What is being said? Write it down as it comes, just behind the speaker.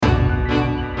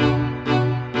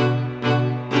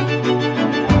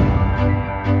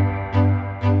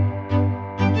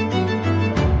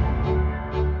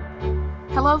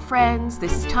friends.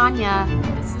 This is Tanya.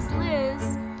 This is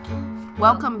Liz.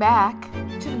 Welcome back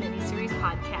to the miniseries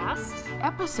podcast.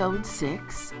 Episode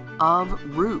 6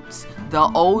 of Roots, the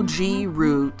OG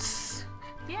Roots.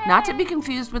 Yay. Not to be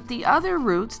confused with the other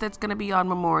Roots that's going to be on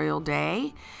Memorial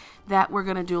Day that we're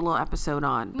going to do a little episode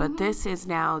on. But this is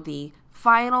now the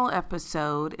final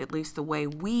episode, at least the way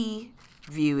we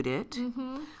viewed it,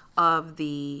 of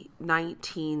the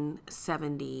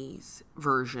 1970s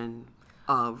version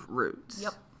of Roots.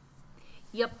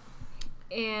 Yep.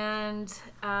 And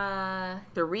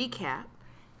The recap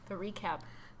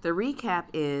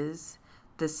is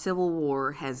the Civil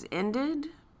War has ended.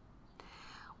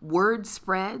 Word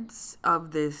spreads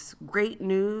of this great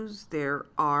news. There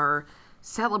are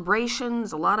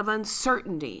celebrations, a lot of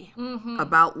uncertainty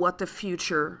about what the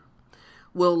future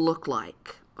will look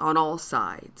like on all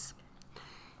sides.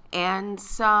 And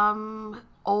some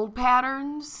old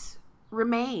patterns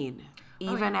remain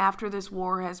even after this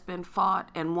war has been fought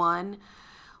and won.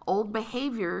 Old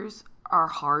behaviors are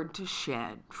hard to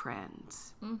shed,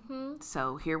 friends.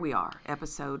 So here we are,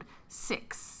 episode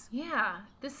 6. yeah,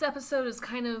 this episode is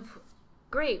kind of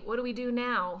great. What do we do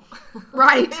now?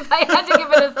 Right. If I had to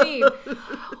give it a theme.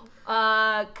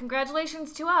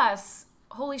 Congratulations to us.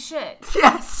 Holy shit.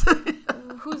 Yes.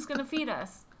 Who's going to feed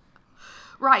us?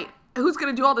 Right. Who's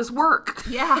going to do all this work?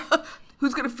 Yeah.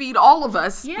 Who's going to feed all of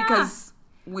us? Yeah. Because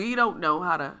we don't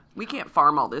know we can't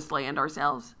farm all this land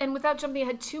ourselves. And without jumping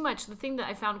ahead too much, the thing that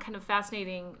I found kind of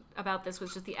fascinating about this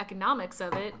was just the economics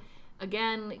of it.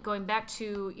 Again, going back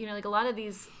to, like a lot of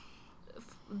these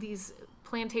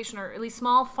plantation or at least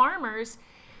small farmers,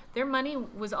 their money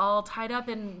was all tied up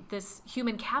in this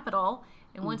human capital.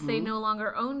 And once they no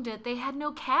longer owned it, they had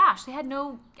no cash. They had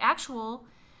no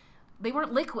they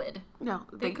weren't liquid. No.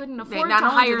 They couldn't afford to hire someone.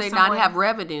 Not only did they someone. not have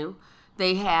revenue,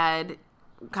 they had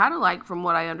kind of like, from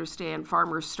what I understand,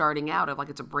 farmers starting out, of like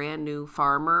it's a brand new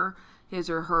farmer, his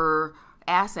or her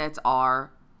assets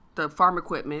are the farm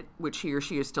equipment, which he or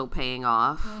she is still paying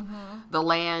off, the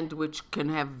land, which can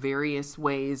have various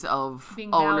ways of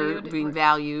being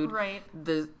valued, right?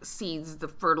 The seeds, the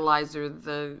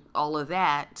fertilizer, all of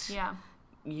that. Yeah,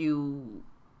 you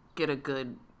get a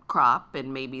good crop,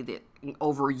 and maybe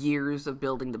over years of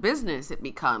building the business, it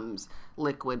becomes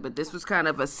liquid. But this was kind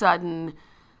of a sudden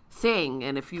thing,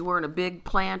 and if you weren't a big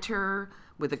planter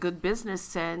with a good business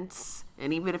sense,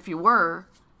 and even if you were,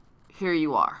 here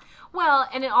you are. Well,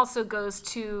 and it also goes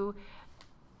to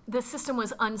the system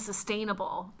was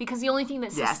unsustainable, because the only thing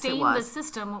that sustained the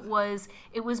system was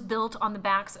it was built on the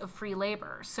backs of free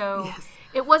labor. So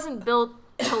it wasn't built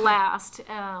to last.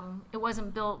 It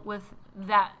wasn't built with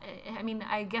that. I mean,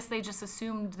 I guess they just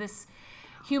assumed this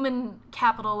human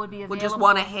capital would be available. Would just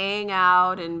want to hang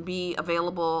out and be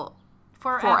available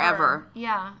forever.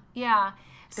 Yeah. And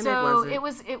So it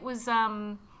was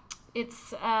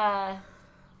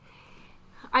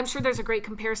I'm sure there's a great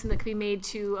comparison that could be made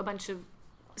to a bunch of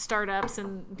startups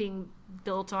and being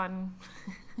built on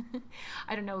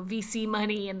I don't know, VC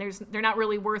money, and they're not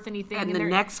really worth anything. And the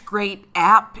next great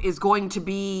app is going to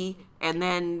be, and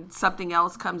then something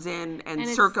else comes in and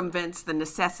circumvents the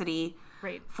necessity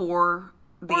for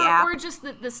the app. Or just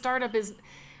that the startup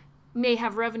may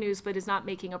have revenues but is not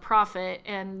making a profit,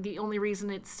 and the only reason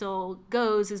it still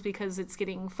goes is because it's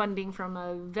getting funding from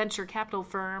a venture capital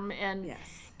firm, and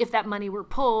if that money were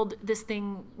pulled, this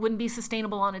thing wouldn't be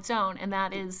sustainable on its own, and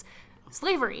that is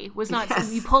slavery. Was not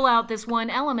you pull out this one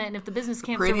element, and if the business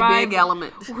can't survive pretty big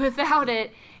element without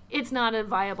it, it's not a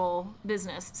viable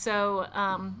business.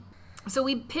 So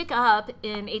we pick up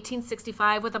in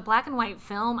 1865 with a black and white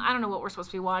film. I don't know what we're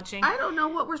supposed to be watching. I don't know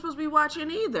what we're supposed to be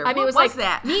watching either. I mean, what was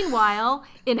that? Meanwhile,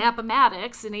 in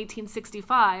Appomattox in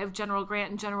 1865, General Grant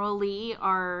and General Lee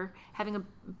are having a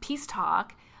peace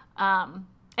talk. And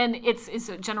it's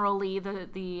General Lee,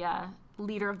 the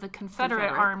leader of the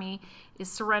Confederate Army,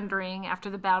 is surrendering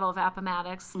after the Battle of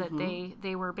Appomattox. That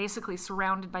they were basically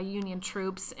surrounded by Union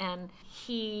troops, and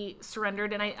he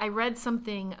surrendered. And I read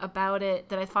something about it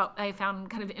that I found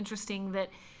kind of interesting, that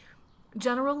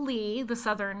General Lee, the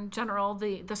Southern general,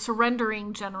 the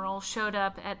surrendering general, showed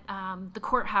up at the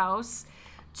courthouse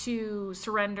to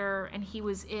surrender, and he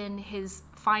was in his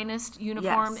finest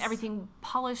uniform, everything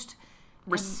polished,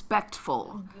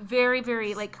 respectful, very,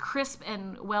 very crisp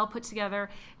and well put together.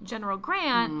 General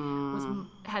Grant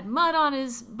had mud on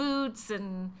his boots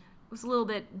and was a little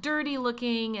bit dirty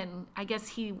looking, and I guess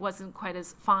he wasn't quite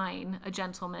as fine a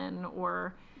gentleman.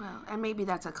 And maybe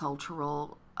that's a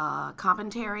cultural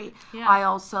commentary. Yeah. I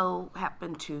also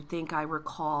happen to think I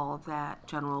recall that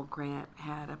General Grant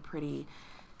had a pretty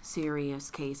serious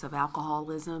case of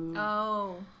alcoholism.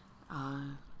 Oh.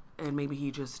 And maybe he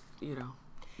just,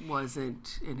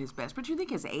 wasn't in his best. But you think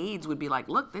his aides would be like,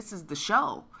 look, this is the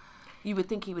show. You would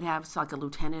think he would have like a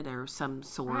lieutenant or some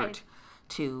sort Right.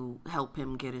 to help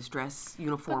him get his dress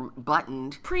uniform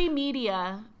buttoned.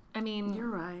 Pre-media, I mean, You're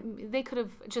right. they could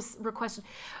have just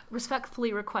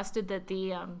respectfully requested that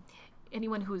the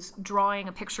anyone who's drawing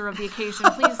a picture of the occasion,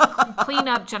 please clean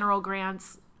up General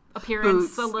Grant's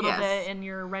appearance Boots, a little yes. bit in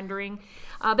your rendering.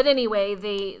 But anyway,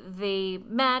 they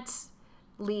met.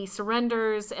 Lee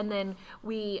surrenders, and then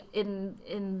we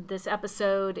in this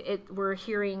episode we're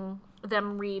hearing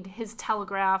them read his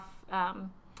telegraph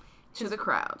To the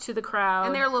crowd. to the crowd.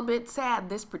 And they're a little bit sad,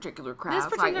 this particular crowd. This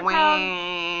It's particular like,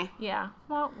 crowd- wah, yeah,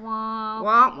 wah, wah.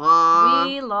 wah, wah.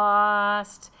 We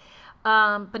lost.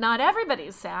 But not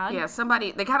everybody's sad. Yeah,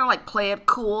 they kind of like play it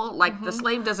cool. Like Mm-hmm. the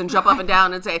slave doesn't jump up and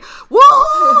down and say, woo,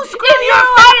 screw your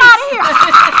face out of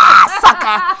here,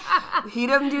 sucker. He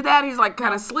doesn't do that. He's like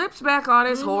kind of slips back on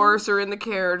his horse or in the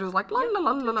carriage. Just like, la, la,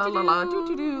 la, la, la, la, la, do,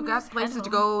 do, do. Got places to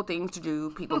go, things to do,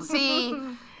 people to see.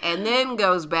 And then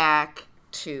goes back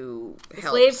to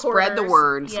help slave spread the quarters.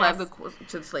 word, Yes.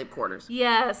 to the slave quarters.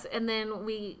 Yes, and then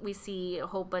we see a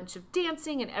whole bunch of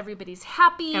dancing, and everybody's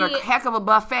happy. And a heck of a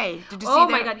buffet. Did you see Oh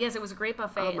that? my God! Yes, it was a great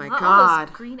buffet. Oh my And all God.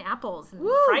 those green apples and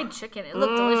fried chicken. It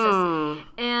looked delicious.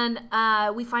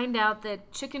 And we find out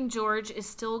that Chicken George is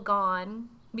still gone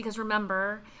because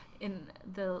remember, in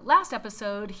the last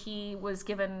episode, he was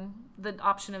given the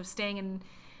option of staying in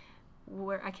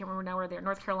where I can't remember now where they're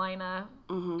North Carolina.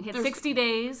 He had 60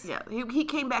 days. Yeah, he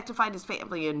came back to find his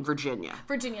family in Virginia.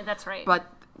 Virginia, that's right.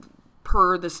 But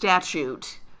per the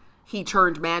statute, he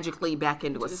turned magically back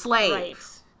into a slave. Right.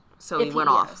 So he went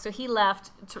off. So he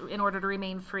left in order to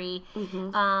remain free.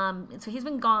 And so he's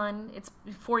been gone. It's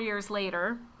 4 years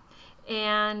later.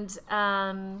 And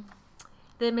then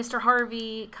Mr.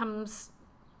 Harvey comes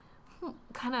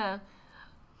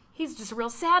he's just a real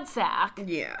sad sack.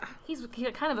 Yeah. He's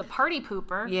kind of a party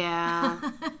pooper. Yeah.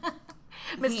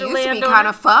 Mr. He used to be Landowner. kind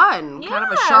of fun, kind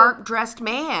of a Yeah. sharp-dressed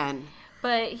man.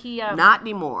 But he Not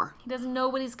anymore. he doesn't know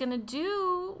what he's going to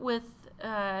do with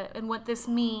and what this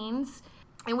means.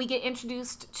 And we get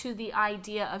introduced to the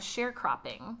idea of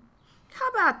sharecropping. How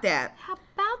about that? How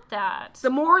about that? The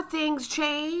more things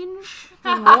change,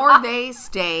 the more they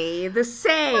stay the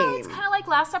same. Well, it's kind of like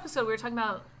last episode. We were talking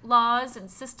about laws and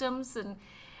systems,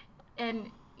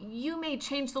 and you may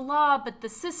change the law, but the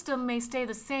system may stay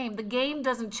the same. The game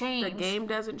doesn't change. The game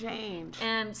doesn't change.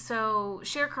 And so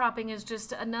sharecropping is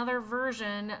just another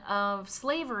version of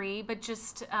slavery, but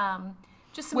just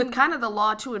some, With kind of the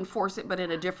law to enforce it, but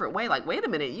in a different way. Like, wait a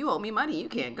minute, you owe me money. You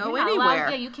can't go you're not anywhere. allowed-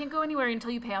 yeah, you can't go anywhere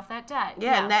until you pay off that debt.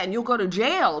 Yeah, and you'll go to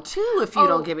jail too if you Oh.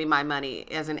 don't give me my money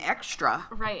as an extra.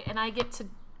 Right, and I get to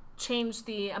change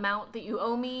the amount that you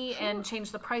owe me and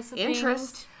change the price of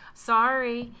Interest. things.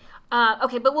 Sorry.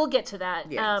 Okay, but we'll get to that.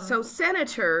 Yeah. So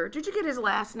Senator, did you get his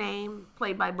last name?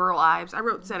 Played by Burl Ives. I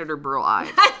wrote Senator Burl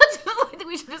Ives. I think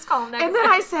we should just call him that. And then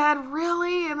I said,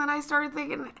 really? And then I started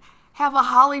thinking, Have a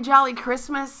Holly Jolly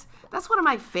Christmas. That's one of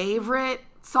my favorite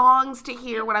songs to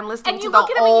hear when I'm listening and to you the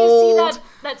look at him old... and you see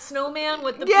that snowman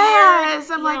with the Yes,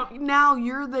 beard. I'm like, now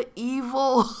you're the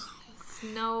evil,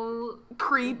 Snow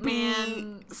creepy,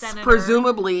 man senator.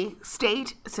 presumably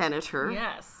state senator.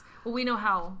 Yes. Well, we know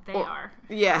how they are.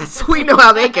 Yes, we know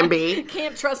how they can be.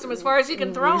 Can't trust them as far as you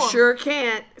can throw You them. sure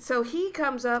can't. So he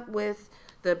comes up with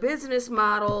the business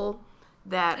model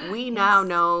that we now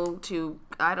know to,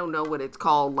 I don't know what it's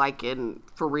called like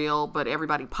for real, but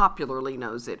everybody popularly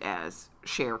knows it as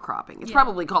sharecropping. It's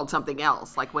probably called something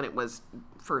else, like when it was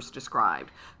first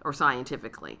described or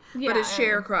scientifically. But it's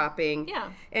sharecropping. Yeah.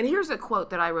 And here's a quote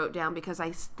that I wrote down because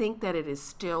I think that it is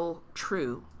still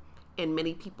true in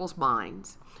many people's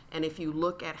minds. And if you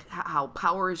look at how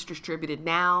power is distributed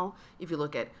now, if you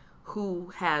look at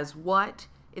who has what,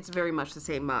 it's very much the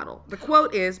same model. The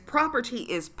quote is, property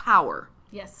is power.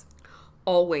 Yes.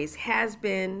 Always has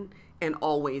been and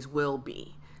always will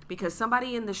be. Because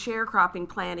somebody in the sharecropping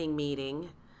planning meeting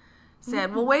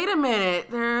said, well, wait a minute,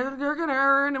 they're going to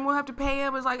earn and we'll have to pay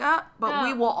them. It's like, but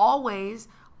we will always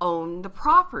own the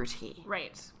property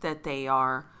Right. that they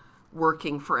are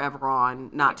working forever on,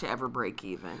 not to ever break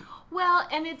even. Well,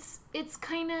 and it's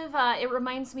kind of it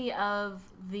reminds me of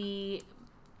the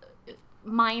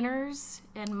miners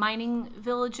and mining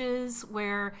villages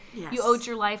where Yes. you owed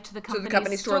your life to the company. So the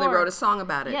company store, they wrote a song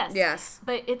about it. Yes.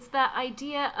 But it's that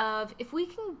idea of if we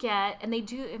can get, and they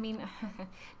do, I mean,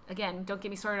 again, don't get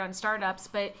me started on startups,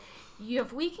 but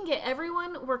if we can get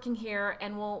everyone working here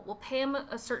and we'll pay them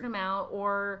a certain amount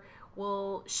or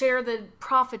we'll share the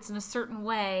profits in a certain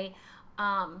way,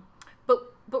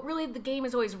 but really the game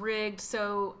is always rigged,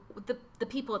 so the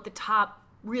people at the top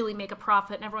really make a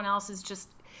profit and everyone else is just,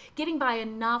 getting by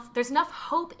enough. There's enough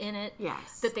hope in it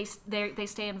Yes. that they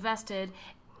stay invested.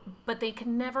 But they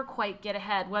can never quite get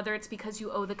ahead, whether it's because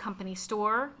you owe the company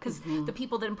store, because the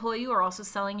people that employ you are also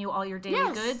selling you all your daily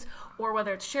Yes. goods, or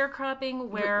whether it's sharecropping,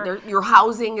 where your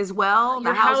housing as well,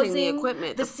 your the housing, the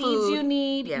equipment, the seeds food. you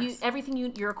need, Yes. everything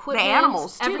your equipment, The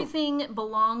animals, too. everything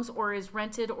belongs or is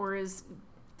rented or is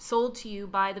sold to you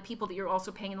by the people that you're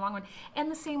also paying in the long run.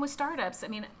 And the same with startups. I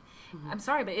mean, I'm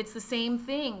sorry, but it's the same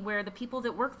thing where the people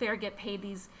that work there get paid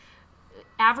these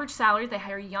average salaries. They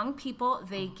hire young people.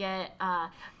 They get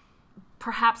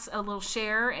perhaps a little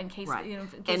share in case, Right. in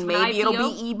case And of an maybe it'll IPO.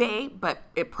 be eBay, but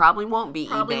it probably won't be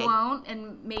Probably eBay. won't,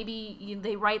 and maybe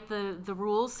they write the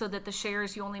rules so that the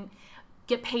shares, you only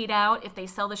get paid out if they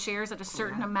sell the shares at a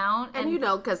certain amount. And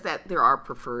because that there are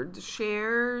preferred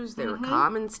shares, there are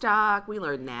common stock. We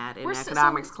learned that in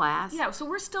economics class. Yeah, so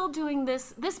we're still doing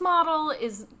this. This model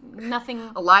is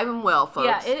nothing. Alive and well, folks.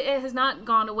 Yeah, it has not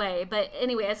gone away. But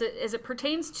anyway, as it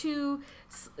pertains to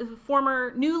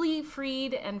former newly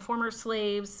freed and former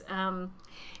slaves,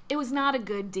 it was not a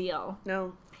good deal.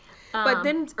 No. But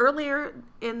then earlier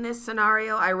in this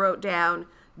scenario, I wrote down,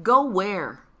 go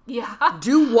where? Yeah.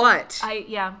 Do what?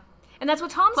 And that's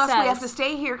what Tom Plus, says. we have to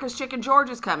stay here because Chicken George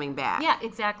is coming back. Yeah,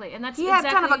 exactly. And that's He had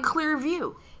kind of a clear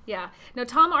view. Yeah. Now,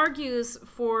 Tom argues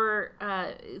for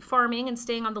farming and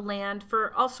staying on the land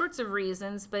for all sorts of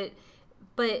reasons, but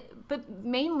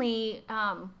mainly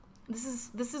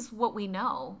this is what we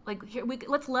know. Like, here,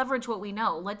 let's leverage what we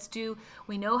know.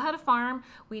 We know how to farm.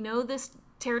 We know this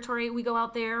territory. We go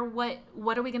out there. What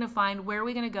are we going to find? Where are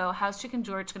we going to go? How's Chicken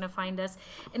George going to find us?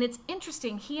 And it's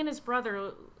interesting. He and his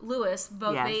brother Lewis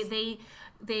both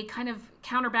they kind of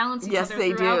counterbalance each other Yes,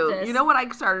 they throughout do. this. You know what I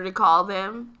started to call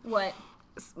them? What?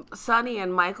 Sonny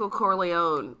and Michael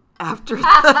Corleone. After The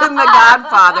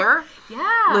Godfather.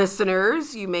 Yeah.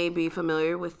 Listeners, you may be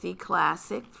familiar with the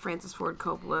classic Francis Ford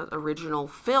Coppola original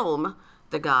film,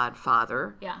 The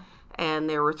Godfather. Yeah. And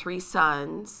there were three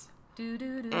sons.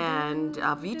 And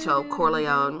Vito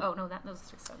Corleone. Oh, no, those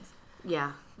 3 sons.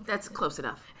 Yeah, that's close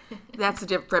enough. That's a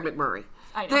different Fred McMurray.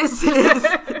 I know. This is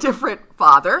a different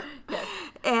father. Yes.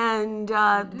 And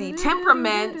the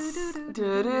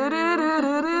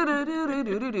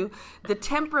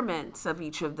temperaments of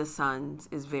each of the sons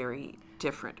is very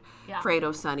different. Yeah.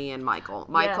 Fredo, Sonny, and Michael.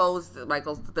 Michael's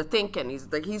the thinking.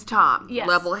 He's Tom. Yes.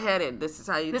 Level-headed. This is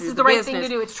how you do This the is the right business. thing to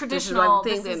do. It's traditional.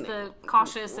 This is the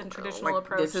cautious and traditional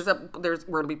approach. We're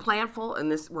going to be planful, and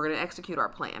we're going to execute our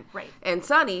plan. Right. And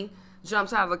Sonny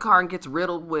jumps out of the car and gets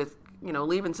riddled with,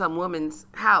 leaving some woman's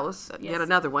house, yet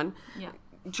another one. Yeah.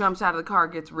 Jumps out of the car,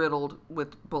 gets riddled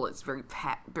with bullets. Very,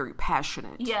 very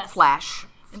passionate. Yes. Flashy.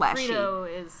 Fredo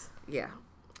is... Yeah.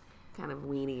 Kind of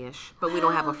weenie-ish. But we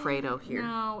don't have a Fredo here.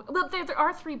 No. Well, there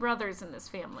are 3 brothers in this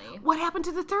family. What happened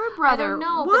to the third brother? I don't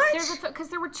know. What? But because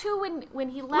there were 2 when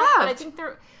he left. But I think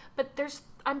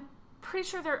I'm pretty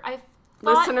sure I thought...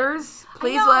 Listeners,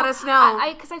 please let us know.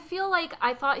 Because I feel like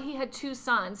I thought he had 2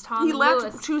 sons, Tom He and left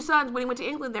Lewis. 2 sons. When he went to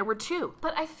England, there were 2.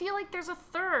 But I feel like there's a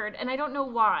third, and I don't know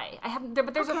why.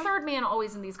 But there's a third man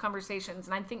always in these conversations,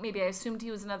 and I think maybe I assumed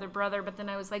he was another brother, but then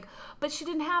I was like, but she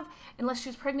didn't have, unless she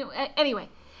was pregnant. Anyway.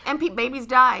 And babies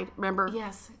died, remember?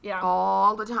 Yes, yeah.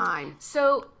 All the time.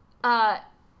 So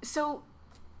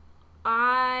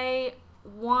I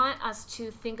want us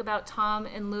to think about Tom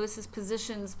and Lewis's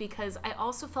positions, because I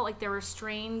also felt like there were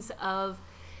strains of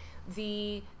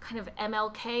the kind of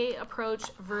MLK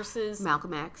approach versus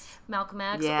Malcolm X.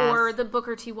 Yes. Or the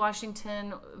Booker T.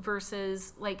 Washington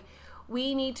versus, like,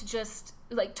 we need to just,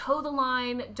 like, toe the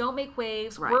line, don't make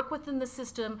waves, work within the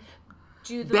system,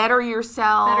 better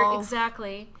yourself.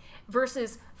 Exactly.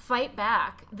 Versus fight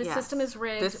back. The system is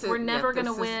rigged. We're never going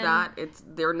to win.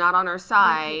 They're not on our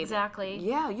side. Exactly.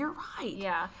 Yeah, you're right.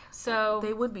 Yeah. So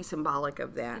they would be symbolic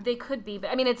of that. They could be, but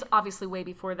I mean, it's obviously way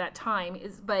before that time.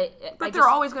 But there are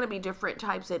always going to be different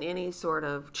types in any sort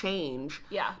of change.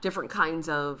 Yeah. Different kinds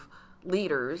of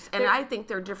leaders, and I think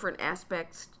there are different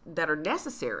aspects that are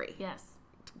necessary. Yes.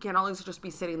 Can't always just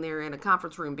be sitting there in a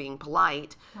conference room being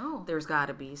polite. No. There's got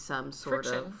to be some sort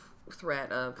Friction. of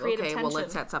threat of, Creative well, tension.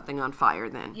 let's set something on fire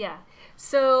then. Yeah.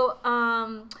 So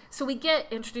we get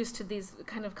introduced to these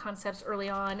kind of concepts early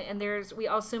on, and we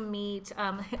also meet,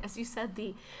 as you said,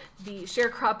 the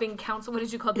sharecropping council. What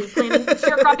did you call it? The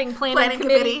sharecropping planning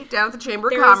committee down at the Chamber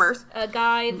of There's Commerce. A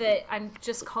guy that I'm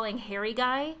just calling Hairy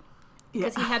Guy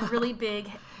because he had really big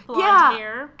blonde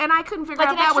hair. And I couldn't figure Like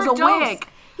out that was a dose. wig.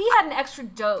 He had an extra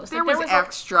dose. There was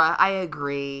extra. I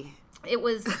agree. It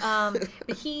was, but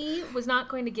he was not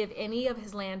going to give any of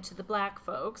his land to the black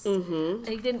folks. Mm-hmm.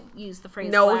 He didn't use the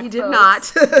phrase no, black he did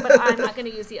folks, not. but I'm not going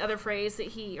to use the other phrase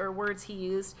or words he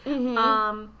used.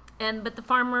 Mm-hmm. But the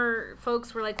farmer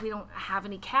folks were like, we don't have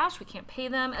any cash. We can't pay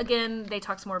them. Again, they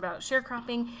talked some more about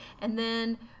sharecropping. And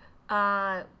then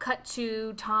cut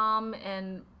to Tom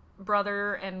and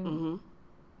brother and mm-hmm.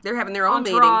 They're having their own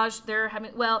entourage. meeting. They're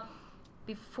having, well,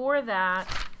 before that,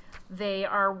 they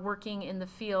are working in the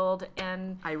field,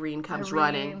 and Irene comes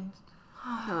running.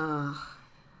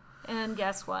 And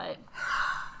guess what?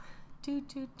 Doo,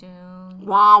 doo, doo.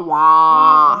 Wah,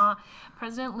 wah.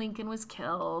 President Lincoln was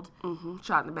killed. Mm-hmm.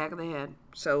 Shot in the back of the head.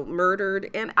 So murdered.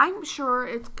 And I'm sure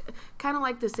it's kind of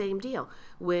like the same deal.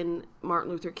 When Martin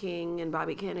Luther King and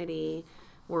Bobby Kennedy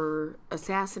were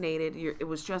assassinated, it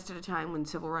was just at a time when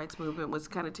civil rights movement was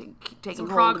kind of taking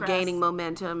hold of gaining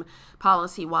momentum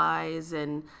policy-wise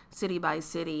and city by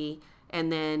city. And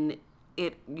then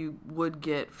you would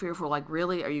get fearful, like,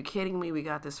 really? Are you kidding me? We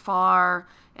got this far?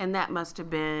 And that must have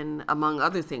been, among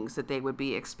other things, that they would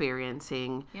be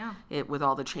experiencing it with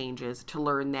all the changes. To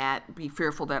learn that, be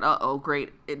fearful that,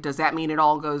 great, does that mean it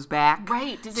all goes back?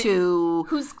 Right.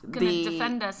 Who's going to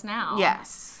defend us now?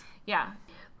 Yes. Yeah.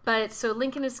 But so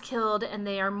Lincoln is killed, and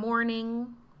they are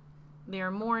mourning. They are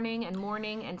mourning and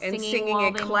mourning and singing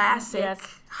a classic,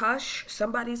 Hush,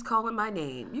 Somebody's Calling My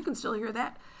Name. You can still hear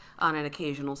that on an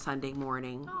occasional Sunday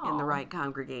morning in the right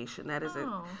congregation. That is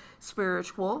a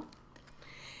spiritual.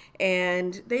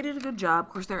 And they did a good job.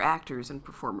 Of course, they're actors and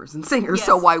performers and singers,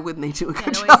 so why wouldn't they do a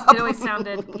good job? It always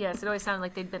sounded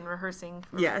like they'd been rehearsing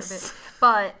for a bit.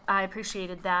 But I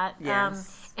appreciated that.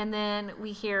 Yes. And then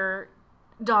we hear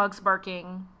dogs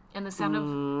barking and the sound of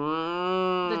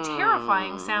the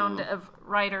terrifying sound of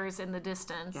riders in the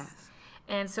distance. Yes.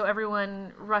 And so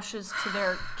everyone rushes to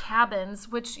their cabins,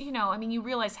 which, you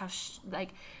realize how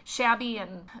shabby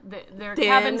and their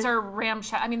cabins are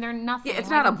ramshackle. I mean, they're nothing. Yeah, it's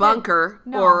not a bunker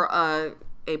or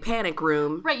a panic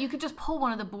room. Right, you could just pull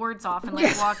one of the boards off and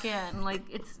walk in.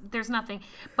 There's nothing.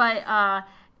 But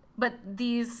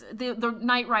the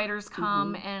night riders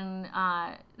come and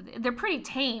they're pretty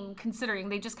tame, considering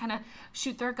they just kind of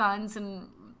shoot their guns and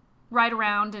ride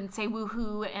around and say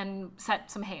woohoo and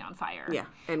set some hay on fire. Yeah,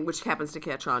 and which happens to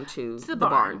catch on to the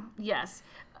barn. Yes.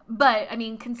 But, I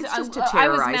mean, it's just to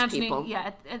terrorize people.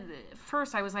 Yeah, at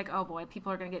first I was like, oh boy, people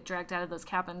are going to get dragged out of those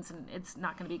cabins and it's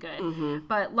not going to be good. Mm-hmm.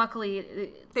 But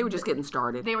luckily... They were just getting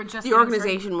started. The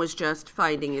organization was just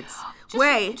finding its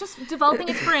way. Just developing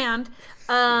its brand.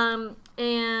 So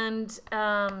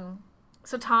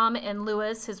Tom and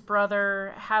Lewis, his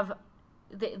brother,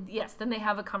 then they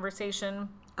have a conversation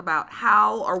about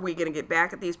how are we going to get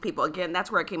back at these people. Again,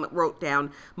 that's where I wrote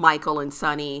down Michael and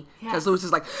Sonny, because Lewis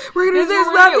is like, we're going to do this,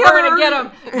 we're going to get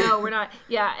them. No, we're not.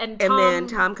 Yeah, and then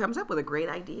Tom comes up with a great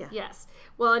idea. Yes.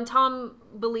 Well, and Tom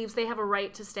believes they have a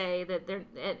right to stay, that they're,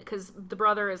 because the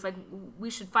brother is like, we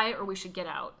should fight or we should get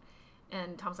out.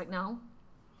 And Tom's like, no,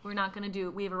 we're not going to do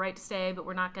it. We have a right to stay, but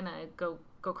we're not going to go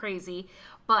crazy.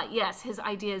 But yes, his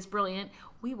idea is brilliant.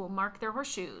 We will mark their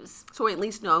horseshoes. So we at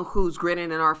least know who's grinning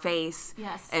in our face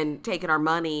and taking our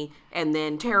money and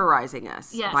then terrorizing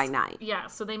us by night. Yeah,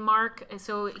 so they mark.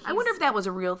 I wonder if that was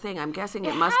a real thing. I'm guessing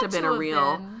it must have been a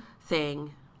real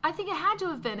thing. I think it had to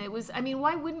have been. It was,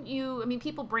 why wouldn't you,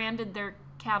 people branded their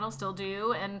cattle, still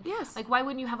do, and why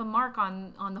wouldn't you have a mark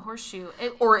on the horseshoe?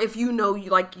 Or if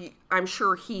I'm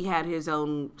sure he had his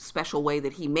own special way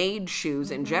that he made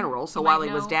shoes in general, so while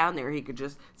he was down there, he could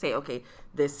just say, okay,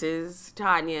 this is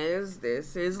Tanya's,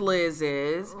 this is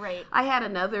Liz's. Right. I had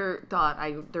another thought.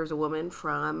 There's a woman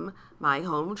from my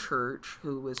home church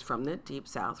who was from the Deep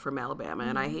South, from Alabama,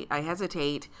 and I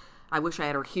hesitate. I wish I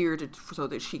had her here so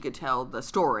that she could tell the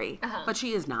story, but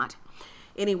she is not.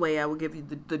 Anyway, I will give you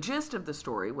the gist of the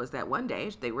story was that one day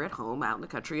they were at home out in the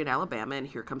country in Alabama, and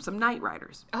here come some night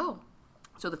riders. Oh.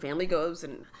 So the family goes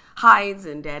and hides,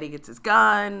 and Daddy gets his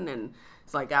gun, and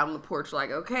it's like out on the porch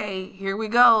like, okay, here we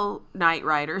go, night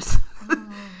riders.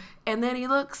 And then he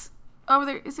looks over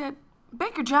there. He said,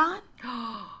 Baker John?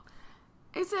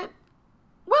 He said,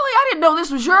 Willie, I didn't know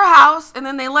this was your house. And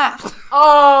then they left.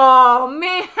 Oh,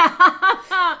 man.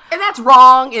 And that's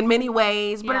wrong in many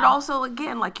ways. But it also,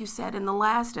 again, like you said in the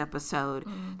last episode,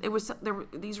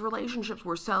 these relationships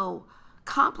were so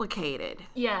complicated.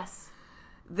 Yes.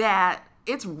 That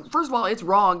first of all, it's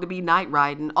wrong to be night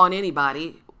riding on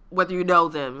anybody, whether you know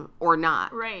them or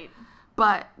not. Right.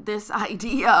 But this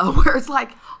idea where it's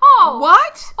like,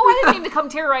 what? Oh, I didn't mean to come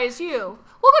terrorize you.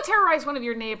 We'll go terrorize one of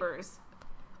your neighbors.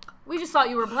 We just thought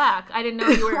you were black. I didn't know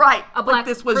you were right. a black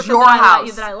this was person your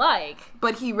house that I like.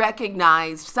 But he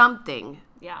recognized something.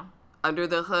 Yeah. Under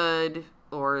the hood,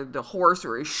 or the horse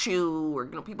or his shoe, or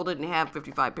people didn't have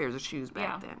 55 pairs of shoes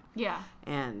back then. Yeah.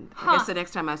 And I guess the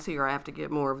next time I see her, I have to get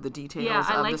more of the details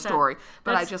of like the story.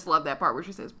 But That's... I just love that part where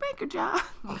she says, "Banker John."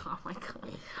 Oh my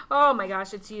god. Oh my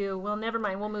gosh, it's you. Well, never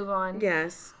mind. We'll move on.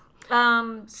 Yes.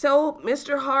 So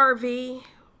Mr. Harvey,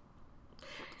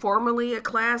 formerly a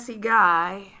classy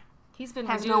guy, he's been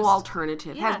has reduced. no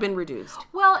alternative. Has been reduced.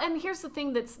 Well, and here's the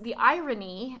thing: that's the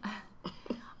irony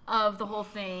of the whole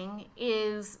thing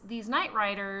is these night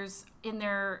riders, in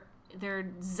their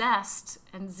zest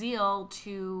and zeal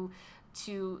to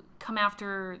come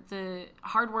after the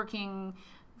hardworking,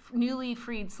 newly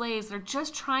freed slaves, they're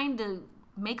just trying to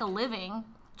make a living,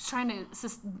 just trying to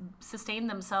sustain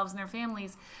themselves and their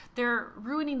families. They're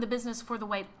ruining the business for the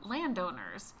white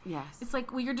landowners. Yes. It's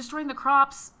like, well, you're destroying the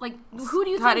crops. Like, who do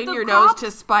you Cutting think the your crops...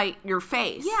 nose to spite your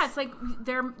face. Yeah, it's like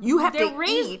you have to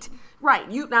raised... eat. Right.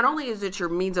 You not only is it your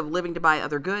means of living to buy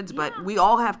other goods, but we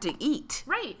all have to eat.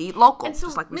 Right. Eat local. And so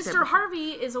just like we said Mr. before.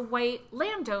 Harvey is a white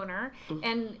landowner,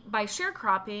 and by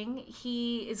sharecropping,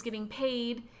 he is getting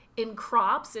paid in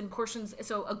crops, in portions.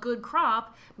 So a good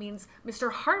crop means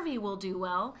Mr. Harvey will do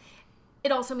well.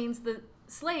 It also means the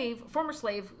former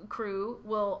slave crew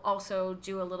will also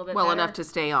do a little bit better. Enough to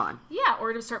stay on. Yeah,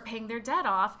 or to start paying their debt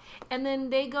off. And then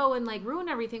they go and like ruin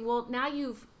everything. Well, now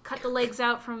you've cut the legs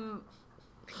out from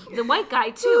the white guy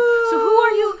too. So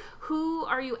who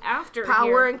are you after? Power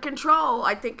here? and control.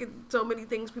 I think in so many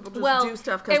things people just do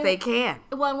stuff because they can.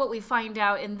 Well, and what we find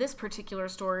out in this particular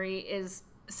story is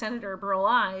Senator Burl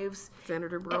Ives.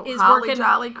 Senator Burl. Is Holly working,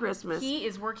 Jolly Christmas. He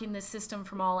is working this system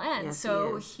from all ends. Yes,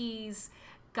 so he is.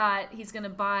 he's going to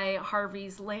buy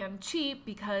Harvey's land cheap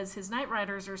because his night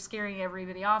riders are scaring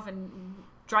everybody off and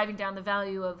driving down the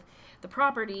value of the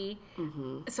property.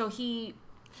 Mm-hmm. So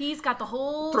he's got the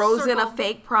whole throws circle. in a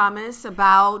fake promise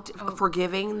about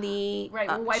forgiving the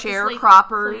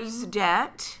sharecroppers'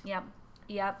 debt.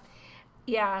 Yep.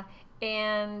 Yeah.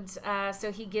 And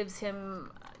so he gives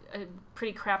him a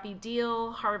pretty crappy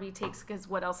deal. Harvey takes, because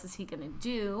what else is he going to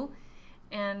do?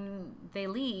 And they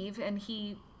leave, and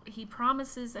he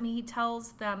promises, he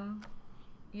tells them,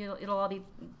 it'll all be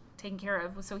taken care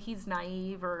of. So he's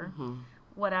naive or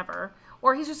whatever.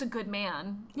 Or he's just a good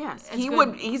man. Yes.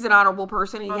 He's an honorable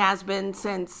person. He has been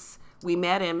since we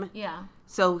met him. Yeah.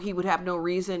 So he would have no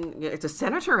reason, it's a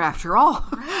senator after all.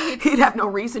 Right. He'd have no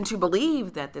reason to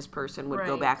believe that this person would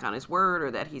go back on his word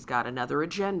or that he's got another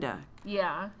agenda.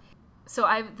 Yeah. So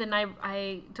I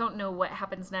don't know what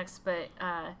happens next, but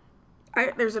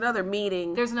there's another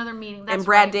meeting. That's and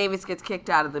Brad Davis gets kicked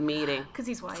out of the meeting because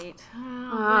he's white.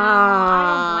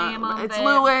 I don't blame him. It's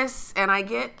Lewis, and I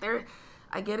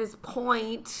get his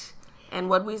point. And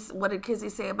what did Kizzy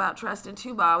say about trust in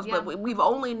two Bobs? Yeah. But we've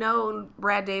only known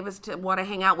Brad Davis to want to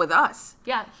hang out with us.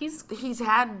 Yeah, he's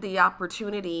had the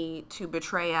opportunity to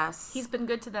betray us. He's been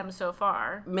good to them so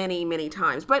far, many, many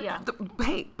times. But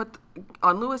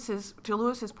on Lewis's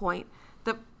point,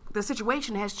 the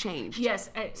situation has changed. Yes,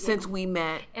 since we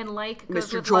met. And like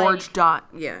Mr. George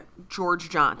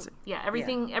Johnson. Yeah,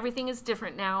 everything is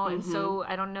different now, and so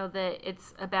I don't know that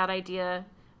it's a bad idea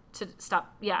to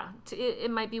stop. Yeah,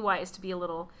 it might be wise to be a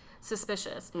little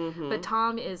suspicious. But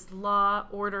Tom is law,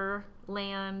 order,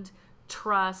 land,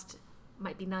 trust.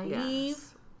 Might be naive,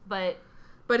 but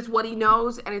it's what he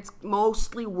knows, and it's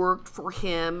mostly worked for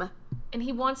him. And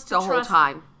he wants to trust whole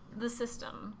time. The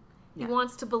system. Yeah. He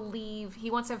wants to believe. He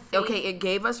wants to have faith. Okay, it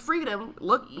gave us freedom.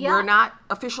 Look, we're not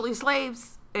officially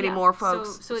slaves anymore,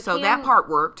 folks. So that part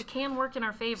worked. It can work in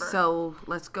our favor. So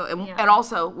let's go. And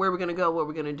also, where are we going to go? What are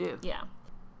we going to do? Yeah.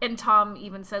 And Tom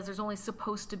even says there's only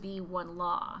supposed to be one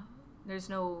law. There's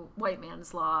no white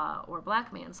man's law or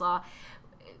black man's law.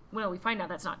 Well, we find out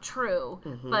that's not true.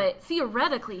 But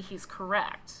theoretically, he's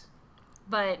correct.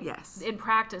 But in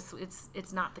practice,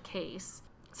 it's not the case.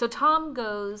 So Tom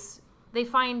goes. They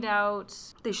find out.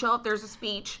 They show up. There's a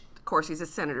speech. Of course, he's a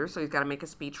senator, so he's got to make a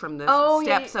speech from the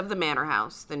steps of the manor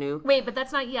house. The new. Wait, but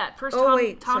that's not yet. First,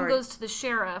 Tom goes to the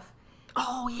sheriff.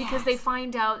 Oh, yes. Because they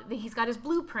find out that he's got his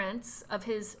blueprints of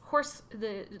his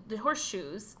the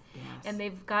horseshoes. Yes. And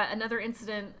they've got another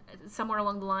incident somewhere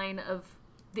along the line of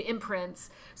the imprints.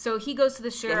 So he goes to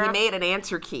the sheriff. Yeah, he made an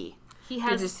answer key. He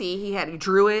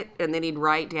drew it, and then he'd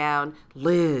write down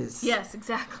Liz. Yes,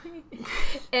 exactly.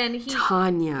 And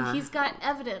Tanya. He's got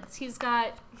evidence. He's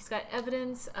got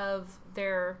evidence of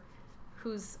their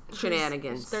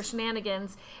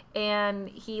shenanigans, and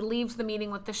he leaves the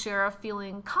meeting with the sheriff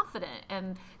feeling confident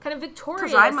and kind of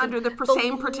victorious. Because I'm under the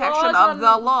same protection of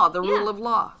the law, the rule of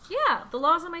law. Yeah, the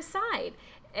law's on my side,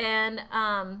 and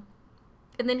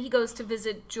And then he goes to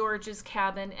visit George's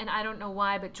cabin, and I don't know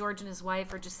why, but George and his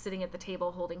wife are just sitting at the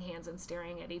table holding hands and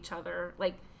staring at each other.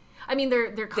 Like, I mean,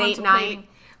 they're Date contemplating. night.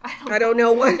 I don't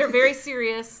know what. They're very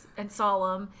serious and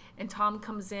solemn, and Tom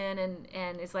comes in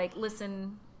and is like,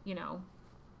 listen, you know,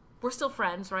 we're still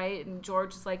friends, right? And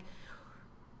George is like,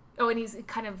 oh, and he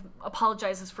kind of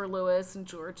apologizes for Lewis, and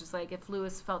George is like, if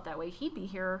Lewis felt that way, he'd be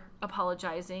here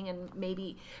apologizing, and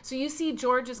maybe. So you see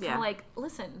George is kind of like,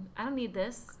 listen, I don't need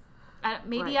this.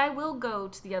 Maybe I will go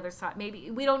to the other side.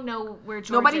 Maybe we don't know where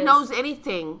George Nobody is. knows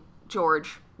anything,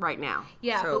 George, right now.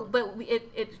 Yeah, so. but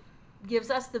it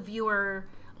gives us, the viewer,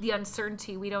 the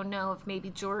uncertainty. We don't know if maybe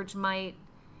George might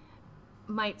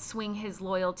swing his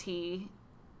loyalty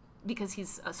because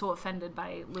he's so offended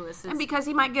by Lewis's. And because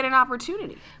he might get an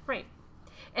opportunity. Right.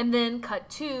 And then cut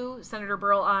to Senator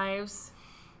Burl Ives.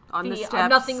 On the steps.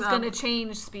 Nothing's going to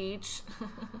change speech.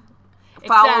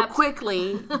 Followed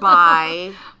quickly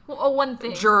by one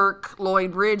thing. jerk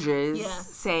Lloyd Bridges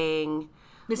saying,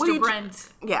 Mr.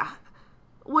 Brent.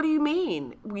 What do you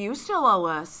mean? You still owe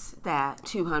us that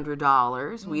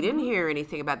 $200. We didn't hear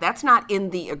anything about it. That's not in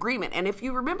the agreement. And if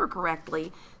you remember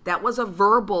correctly, that was a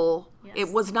verbal,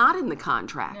 it was not in the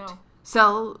contract. No.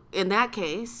 So in that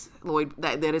case, Lloyd,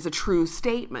 that is a true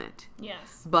statement.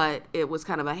 Yes. But it was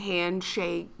kind of a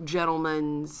handshake,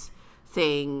 gentleman's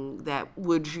thing that,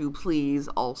 would you please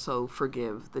also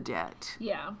forgive the debt?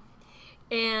 Yeah.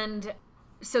 And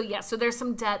so there's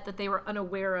some debt that they were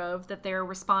unaware of that they're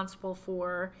responsible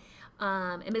for.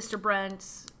 And Mr. Brent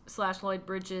 / Lloyd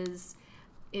Bridges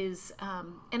is,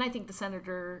 and I think the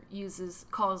senator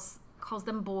calls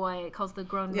them boy, calls the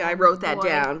grown man. Yeah, I wrote that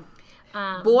down.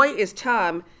 Boy is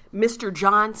Tom. Mr.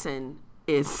 Johnson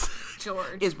is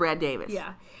George. Is Brad Davis.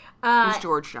 Yeah. Is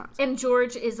George Johnson. And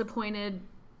George is appointed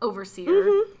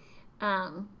overseer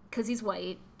because he's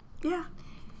white. Yeah.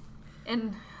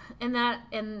 And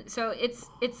so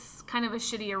it's kind of a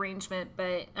shitty arrangement,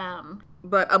 but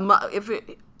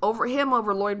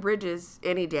over Lloyd Bridges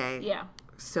any day. Yeah.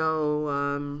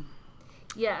 So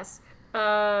yes.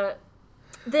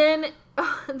 Then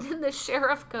the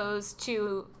sheriff goes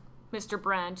to Mr.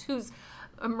 Brent, who's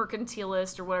a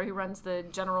mercantilist or whatever. He runs the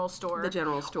general store.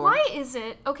 Why is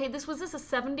it okay? This a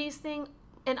 70s thing,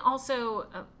 and also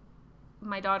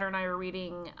my daughter and I are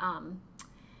reading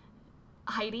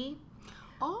Heidi.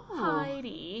 Oh.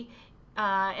 Heidi.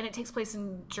 And it takes place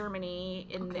in Germany,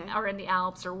 or in the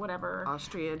Alps or whatever.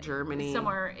 Austria, Germany.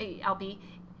 Somewhere, Alpi.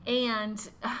 And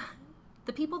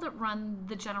the people that run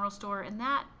the general store in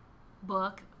that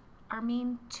book are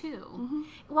mean too. Mm-hmm.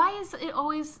 Why is it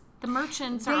always, the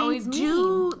merchants are always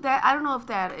mean? That, I don't know if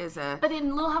that is a... But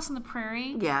in Little House on the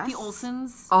Prairie, yes. The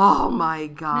Olsons. Oh my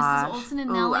gosh. Mrs. Olson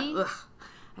and Nellie.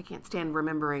 I can't stand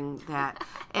remembering that.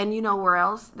 And you know where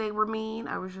else they were mean?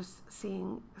 I was just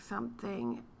seeing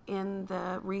something in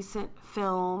the recent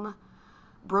film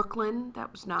Brooklyn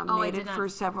that was nominated for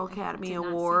several Academy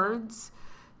Awards.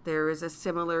 There is a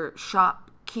similar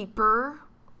shopkeeper,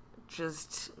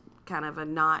 just kind of a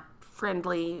not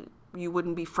friendly, you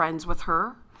wouldn't be friends with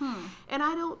her. And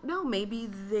I don't know, maybe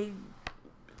they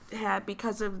had,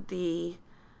 because of the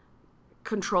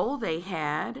control they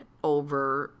had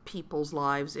over people's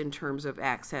lives in terms of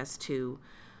access to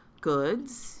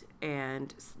goods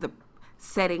and the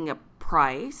setting a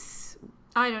price.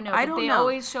 I don't know. They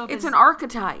always show up. It's an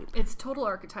archetype. It's total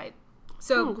archetype.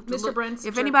 So, Mr. Brent's...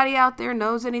 If anybody out there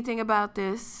knows anything about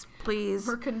this, please...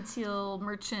 Mercantile,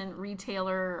 merchant,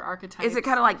 retailer archetype. Is it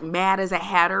kind of like Mad as a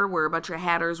Hatter, where a bunch of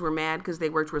hatters were mad because they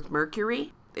worked with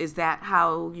Mercury? Is that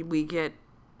how we get...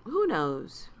 Who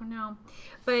knows? I don't know.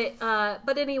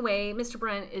 But anyway, Mr.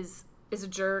 Brent is a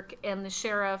jerk, and the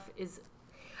sheriff is...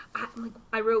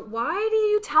 I wrote, why do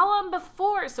you tell him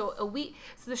before? So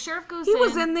the sheriff goes in. He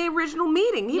was in the original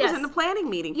meeting. He was in the planning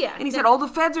meeting. Yeah. And he said, the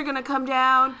feds are going to come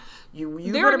down. They're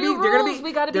going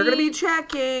to be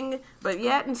checking. But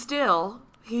yet and still,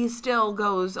 he still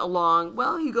goes along.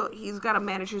 Well, he's got to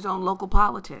manage his own local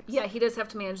politics. Yeah, he does have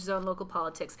to manage his own local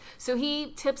politics. So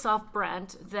he tips off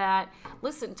Brent that,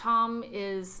 listen, Tom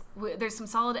there's some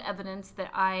solid evidence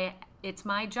that it's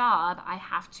my job. I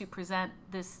have to present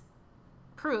this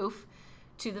proof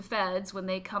to the feds when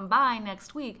they come by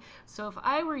next week. So if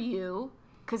I were you,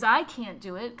 because I can't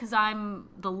do it because I'm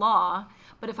the law,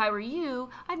 but if I were you,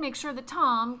 I'd make sure that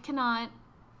Tom cannot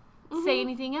say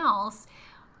anything else.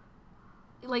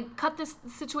 Like, cut this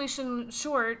situation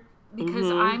short because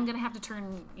I'm going to have to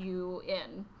turn you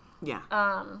in. Yeah.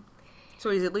 So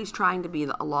he's at least trying to be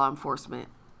a law enforcement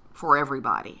for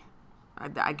everybody.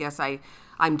 I guess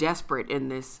I'm desperate in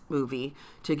this movie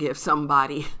to give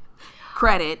somebody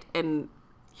credit, and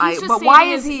why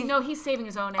is he? No, he's saving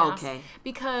his own ass. Okay.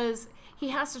 Because he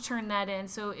has to turn that in.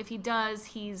 So if he does,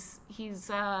 he's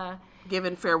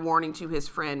Given fair warning to his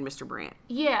friend, Mr. Brandt.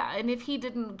 yeah, and if he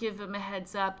didn't give him a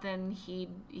heads up, then he'd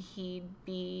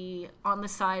be on the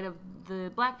side of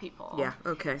the black people. Yeah,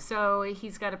 okay. So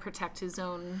he's got to protect his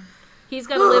own. He's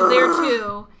got to live there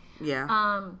too.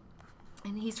 Yeah.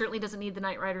 And he certainly doesn't need the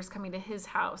Night Riders coming to his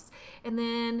house. And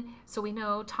then, so we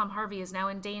know Tom Harvey is now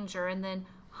in danger. And then,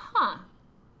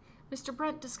 Mr.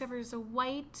 Brent discovers a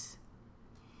white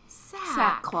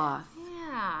Sackcloth.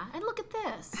 Yeah. And look at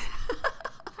this.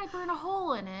 If I burn a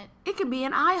hole in it. It could be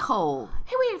an eye hole.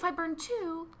 Hey, wait, if I burn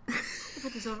two, I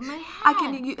put this over my head. I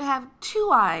can have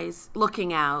two eyes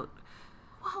looking out.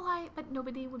 But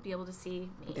nobody would be able to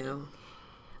see me. No.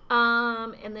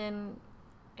 And then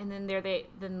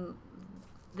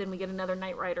we get another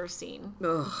Night Rider scene.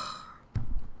 Ugh.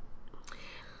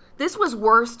 This was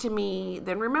worse to me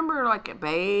than, remember, like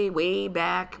way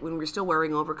back when we were still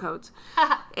wearing overcoats,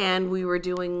 and we were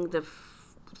doing the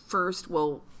first,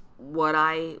 what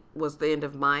I was the end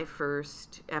of my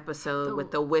first episode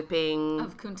with the whipping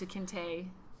of Kunta Kinte,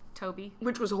 Toby,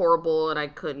 which was horrible, and I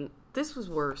couldn't. This was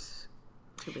worse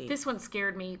to me. This one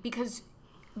scared me because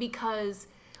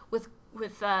with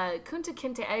Kunta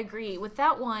Kinte, I agree. With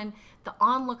that one, the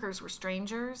onlookers were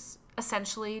strangers,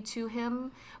 essentially, to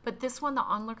him. But this one, the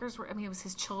onlookers were, it was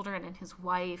his children and his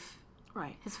wife.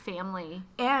 Right. His family.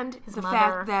 And his the mother.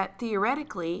 fact that,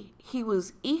 theoretically, he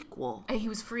was equal. He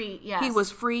was free, yes. He was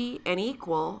free and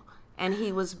equal, and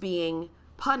he was being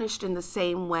punished in the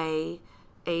same way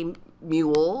a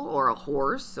mule or a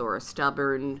horse or a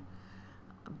stubborn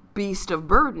beast of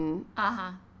burden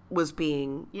was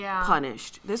being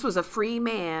punished. This was a free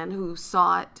man who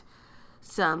sought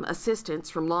some assistance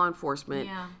from law enforcement,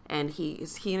 and he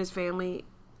and his family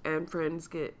and friends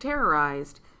get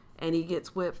terrorized, and he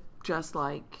gets whipped just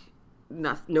like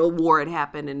no war had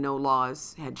happened and no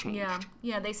laws had changed.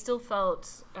 Yeah, they still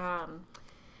felt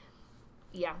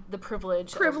the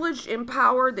privilege. Privileged,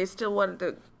 empowered. They still wanted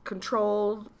to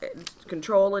control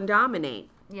and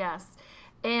dominate. Yes.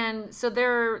 And so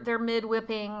they're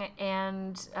mid-whipping,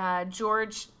 and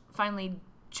George finally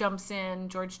jumps in,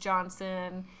 George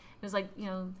Johnson. It was like,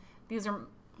 these are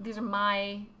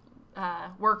my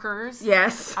workers.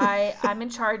 Yes. I'm in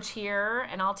charge here,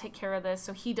 and I'll take care of this.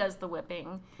 So he does the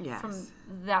whipping. Yes. From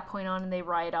that point on, and they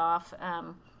ride off.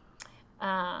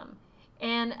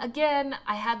 And again,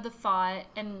 I had the thought,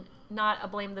 and not a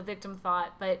blame the victim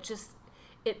thought, but just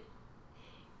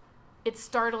it's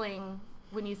startling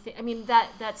when you think.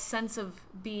 That sense of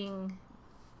being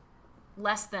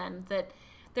less than that.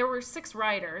 There were 6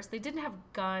 riders. They didn't have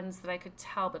guns that I could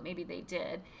tell, but maybe they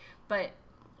did. And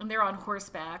they're on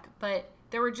horseback, but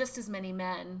there were just as many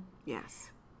men.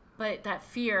 Yes. But that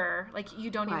fear, like, you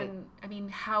don't even,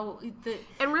 how...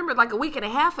 And remember, like a week and a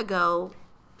half ago,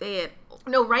 they had...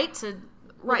 No right to...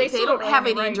 Right, they don't have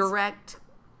any direct...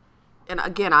 And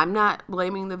again, I'm not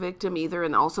blaming the victim either,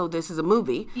 and also this is a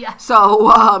movie. Yeah. So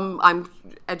I'm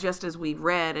just as we've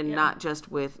read, and not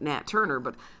just with Nat Turner,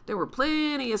 but there were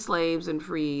plenty of slaves and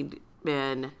freed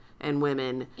men and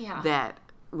women that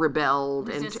rebelled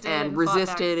and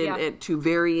resisted to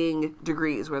varying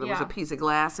degrees, whether it was a piece of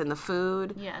glass in the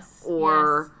food,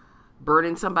 or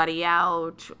burning somebody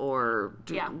out, or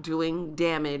doing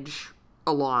damage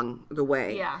along the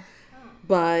way. Yeah.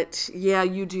 But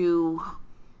you do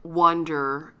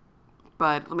wonder,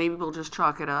 but maybe we'll just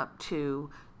chalk it up to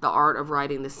the art of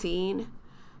writing the scene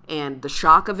and the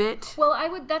shock of it. Well,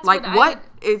 what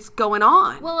is going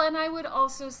on? Well, and I would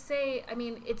also say,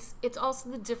 it's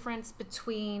also the difference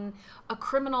between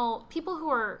people who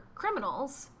are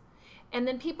criminals, and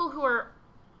then people who are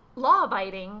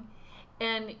law-abiding,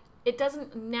 and it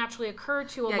doesn't naturally occur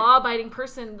to a law-abiding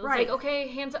person. It's like, okay,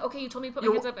 hands up. Okay, you told me to put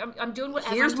my hands up. I'm doing what.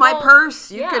 Here's my purse.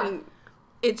 You can.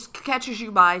 It catches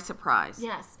you by surprise.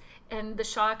 Yes, and the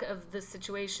shock of the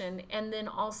situation, and then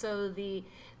also the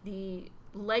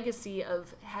legacy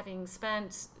of having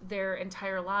spent their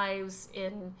entire lives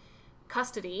in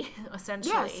custody,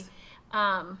 essentially.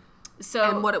 Yes.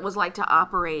 And what it was like to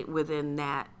operate within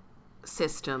that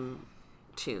system,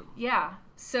 too. Yeah.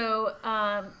 So,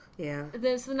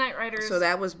 there's the Night Riders. So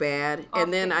that was bad.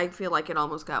 And then I feel like it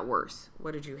almost got worse.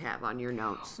 What did you have on your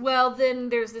notes? Well, then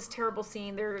there's this terrible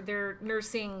scene. They're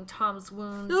nursing Tom's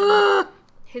wounds.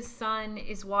 His son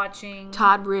is watching.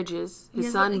 Todd Bridges.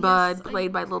 His son, Bud,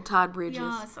 played by little Todd Bridges.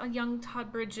 Yes, a young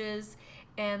Todd Bridges.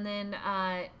 And then,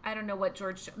 I don't know what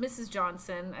Mrs.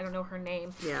 Johnson, I don't know her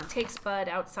name, takes Bud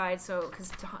outside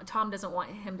because Tom doesn't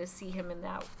want him to see him in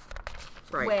that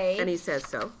way. And he says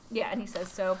so. Yeah, and he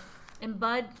says so. And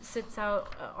Bud sits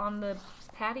out on the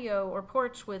patio or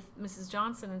porch with Mrs.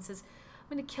 Johnson and says,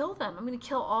 going to kill them. I'm going to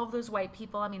kill all of those white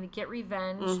people. I'm going to get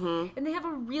revenge. And they have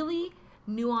a really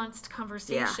nuanced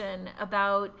conversation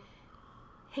about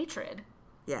hatred.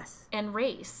 Yes. And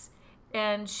race.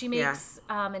 And she makes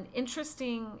an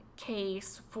interesting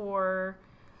case for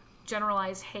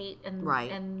generalized hate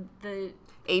and the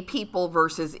a people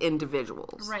versus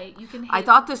individuals. Right. You can hate. I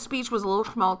thought the speech was a little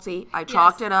schmaltzy. I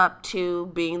chalked it up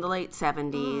to being the late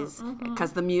 70s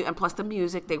because and plus the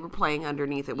music they were playing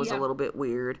underneath it was a little bit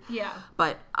weird. Yeah.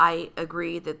 But I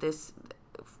agree that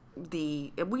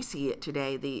and we see it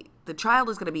today, the child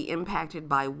is going to be impacted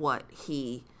by what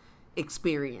he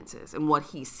experiences and what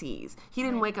he sees. He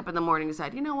didn't wake up in the morning and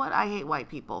decide, you know what, I hate white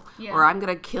people, or I'm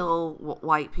going to kill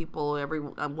white people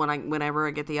whenever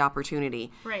I get the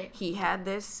opportunity. Right. He had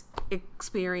this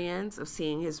experience of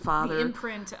seeing his father,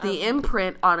 the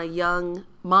imprint on a young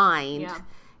mind, Yeah.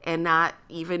 and not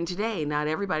even today. Not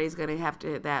everybody's going to have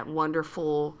that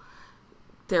wonderful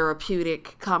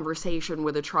therapeutic conversation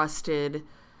with a trusted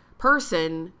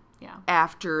person. Yeah.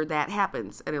 After that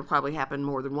happens, and it'll probably happen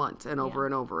more than once and over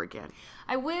and over again.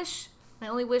 My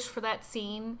only wish for that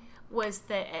scene was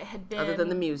that it had been... Other than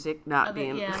the music not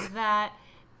being... Yeah, that.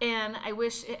 And I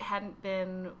wish it hadn't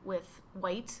been with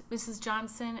white Mrs.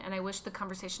 Johnson, and I wish the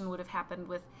conversation would have happened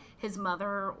with his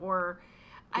mother or...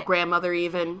 grandmother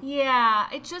even. Yeah,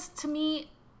 it just, to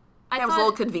me... That was a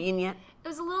little convenient. It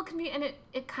was a little convenient, and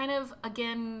it kind of,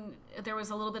 again, there was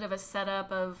a little bit of a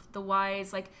setup of the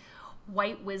wise, like...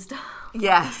 white wisdom.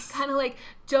 Yes. Kind of like,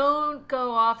 don't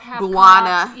go off half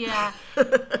Buana. Yeah.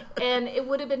 And it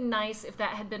would have been nice if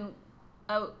that had been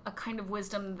a kind of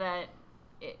wisdom that,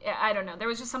 I don't know. There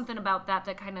was just something about that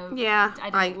kind of... Yeah,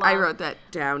 I wrote that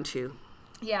down too.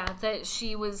 Yeah, that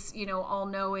she was,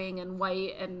 all-knowing and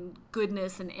white and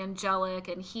goodness and angelic,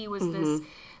 and he was this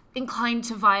inclined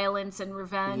to violence and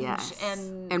revenge. Yes.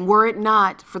 And were it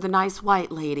not for the nice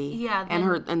white lady Yeah,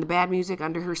 and the bad music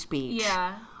under her speech.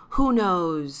 Yeah. Who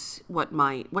knows what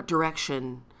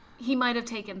direction he might have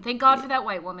taken. Thank God for that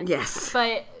white woman. Yes.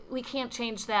 But we can't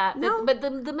change that. No. But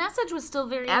the message was still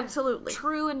very absolutely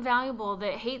true and valuable,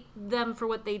 that hate them for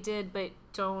what they did, but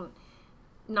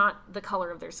not the color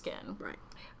of their skin. Right.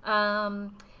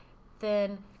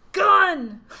 Then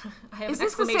gun! Is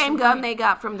this the same gun they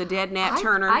got from the dead Nat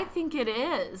Turner? I think it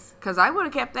is. Because I would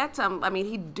have kept that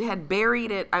he had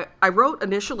buried it. I wrote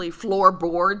initially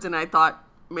floorboards, and I thought,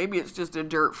 maybe it's just a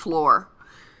dirt floor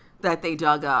that they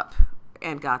dug up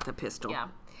and got the pistol. Yeah.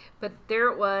 But there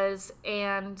it was.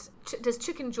 And does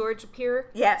Chicken George appear?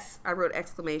 Yes. I wrote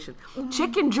exclamation.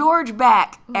 Chicken George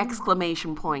back!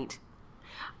 Exclamation point.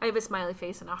 I have a smiley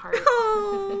face and a heart.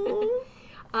 Oh.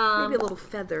 Maybe a little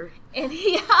feather. And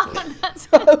that's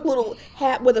a little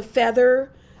hat with a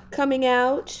feather coming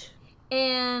out.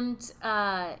 And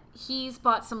he's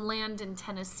bought some land in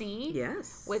Tennessee.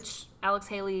 Yes. Which Alex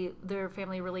Haley, their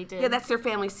family really did. Yeah, that's their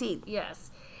family seat. Yes.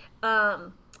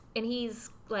 And he's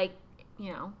like,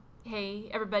 hey,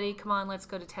 everybody, come on, let's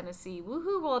go to Tennessee.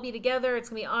 Woohoo, we'll all be together. It's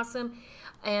going to be awesome.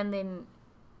 And then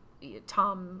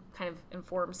Tom kind of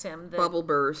informs him that... Bubble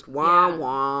burst. Wah,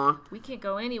 wah. We can't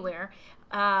go anywhere.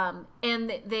 And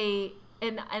they...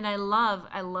 And I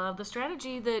love the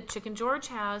strategy that Chicken George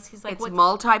has. He's like, it's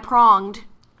multi-pronged.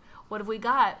 What have we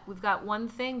got? We've got one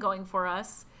thing going for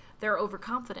us. They're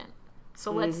overconfident.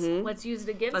 So let's use it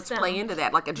against them. Let's play into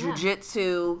that, like a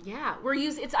jujitsu. Yeah,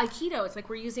 it's Aikido. It's like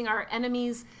we're using our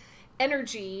enemy's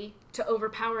energy to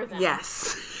overpower them.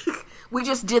 Yes. We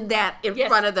just did that in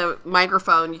front of the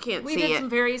microphone. You can't see it. We did some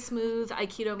very smooth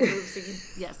Aikido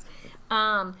moves. Yes.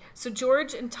 So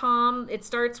George and Tom, it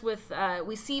starts with,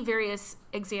 we see various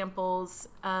examples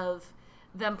of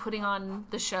them putting on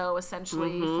the show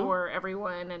essentially for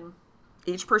everyone. And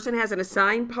each person has an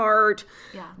assigned part.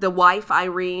 Yeah. The wife,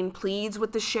 Irene, pleads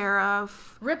with the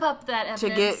sheriff. Rip up that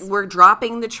evidence. We're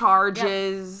dropping the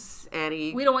charges. Yep. And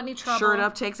we don't want any trouble. Sure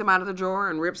enough, takes him out of the drawer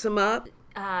and rips him up.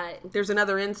 There's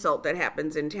another insult that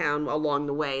happens in town along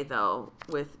the way, though,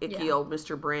 with icky old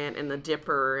Mr. Brandt and the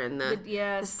Dipper and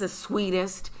it's the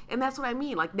sweetest. And that's what I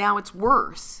mean. Like, now it's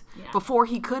worse. Yeah. Before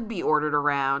he could be ordered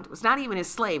around. It was not even his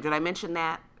slave. Did I mention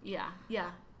that? Yeah,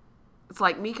 yeah. It's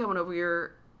like me coming over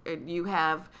here and you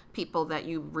have people that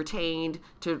you retained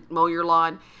to mow your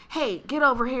lawn. Hey, get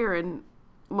over here and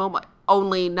mow my...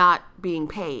 Only not being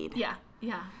paid. Yeah,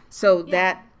 yeah. So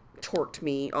that... torqued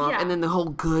me off, yeah. And then the whole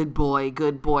good boy,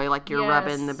 like you're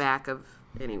rubbing the back of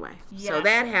anyway. Yes. So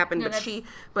that happened,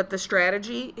 but the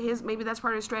strategy, maybe that's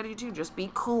part of his strategy too. Just be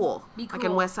cool, like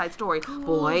in West Side Story. Cool.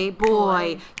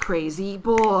 Boy, crazy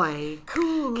boy,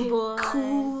 cool boy,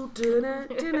 cool. Da-na,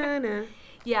 da-na-na.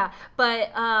 Yeah,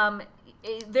 but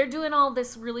they're doing all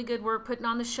this really good work, putting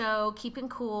on the show, keeping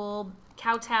cool,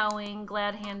 kowtowing,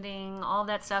 glad-handing, all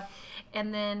that stuff.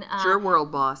 And then... It's your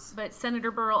world, boss. But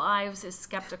Senator Burl Ives is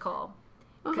skeptical.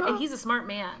 And he's a smart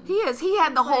man. He is. He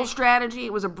had the whole strategy.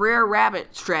 It was a Brer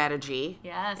Rabbit strategy.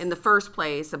 Yes. In the first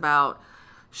place about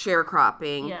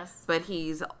sharecropping. Yes. But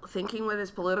he's thinking with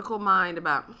his political mind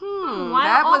about, why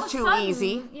that all was of a too sudden,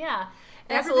 easy. Yeah.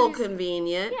 That's a little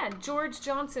convenient. Yeah, George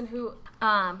Johnson, who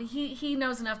he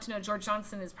knows enough to know George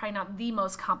Johnson is probably not the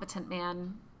most competent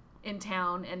man in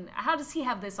town, and how does he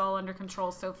have this all under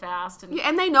control so fast?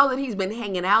 And they know that he's been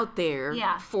hanging out there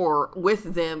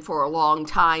with them for a long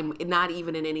time, not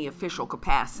even in any official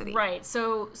capacity. Right.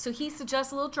 So he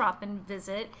suggests a little drop-in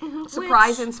visit.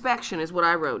 Surprise inspection is what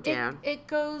I wrote down. It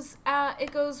goes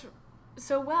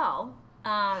so well.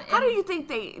 How do you think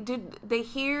they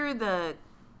hear the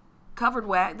covered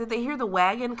wagon? Did they hear the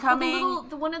wagon coming?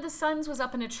 One of the sons was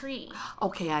up in a tree.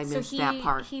 Okay, I missed that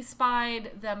part. He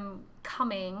spied them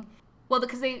coming. Well,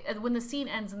 because when the scene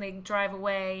ends and they drive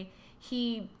away,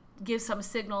 he gives some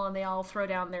signal and they all throw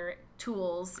down their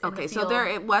tools. Okay, in the so field.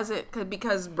 it wasn't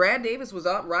because Brad Davis was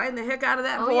up riding the heck out of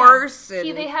that horse and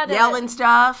yelling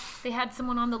stuff. They had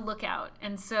someone on the lookout,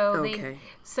 and so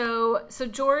so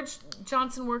George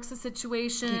Johnson works the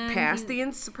situation. He passed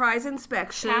the surprise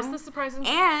inspection.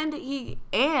 And he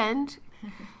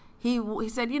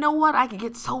said, you know what? I could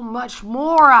get so much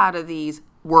more out of these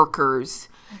workers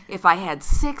if I had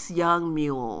 6 young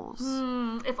mules.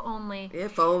 If only.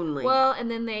 If only. Well,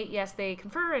 and then they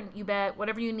confer, and you bet,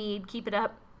 whatever you need, keep it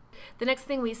up. The next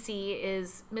thing we see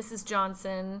is Mrs.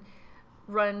 Johnson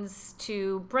runs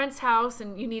to Brent's house,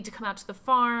 and you need to come out to the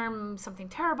farm. Something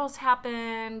terrible's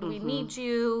happened. We need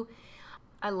you.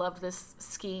 I love this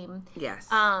scheme. Yes.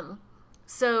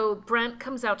 So Brent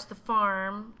comes out to the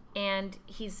farm, and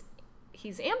he's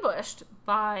ambushed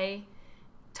by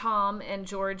Tom and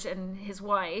George and his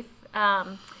wife.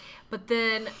 But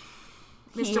then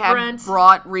Mr. Brent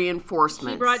brought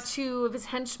reinforcements. He brought 2 of his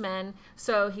henchmen,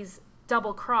 so he's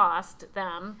double-crossed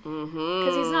them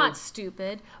because he's not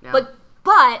stupid. No.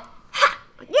 But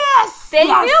yes, they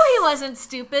knew he wasn't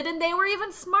stupid, and they were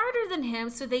even smarter than him.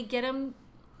 So they get him.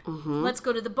 Let's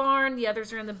go to the barn. The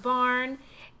others are in the barn,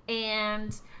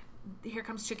 and here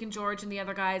comes Chicken George and the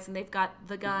other guys, and they've got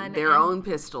the gun, their own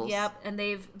pistols. Yep, and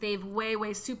they've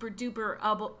way super duper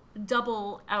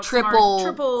double outsmart,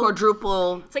 triple,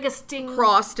 quadruple. It's like a sting,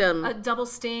 crossed them, a double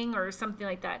sting or something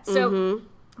like that. So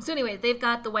anyway, they've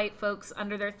got the white folks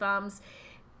under their thumbs,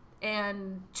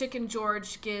 and Chicken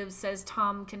George says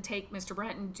Tom can take Mr.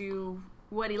 Brent and do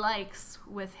what he likes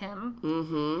with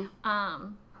him.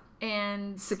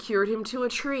 And secured him to a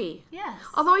tree. Yes.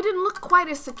 Although he didn't look quite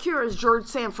as secure as George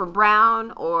Sanford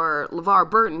Brown or LeVar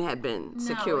Burton had been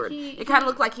secured. It kind of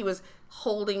looked like he was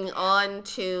holding on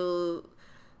to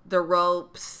the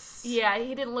ropes. Yeah,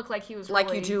 he didn't look like he was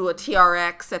like you do a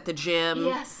TRX at the gym.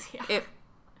 Yes. Yeah.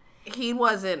 He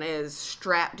wasn't as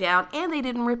strapped down, and they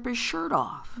didn't rip his shirt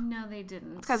off. No, they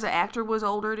didn't. Because the actor was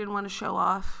older, didn't want to show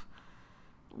off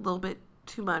a little bit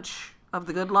too much of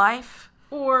the good life.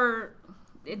 Or...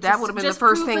 that would have been the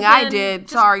first thing I did.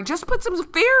 Just put some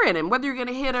fear in him, whether you're going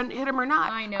to hit him or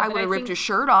not. I know. I would have ripped his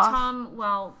shirt off.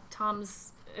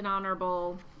 Tom's an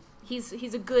honorable.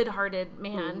 He's a good-hearted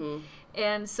man,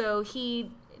 and so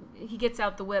he gets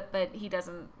out the whip, but he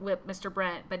doesn't whip Mr.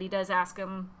 Brent. But he does ask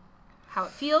him how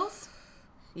it feels.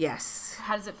 Yes.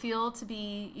 How does it feel to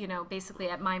be,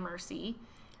 basically at my mercy,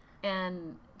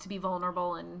 and to be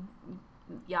vulnerable and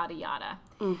yada yada.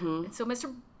 And so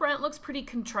Mr. Brent looks pretty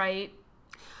contrite.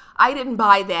 I didn't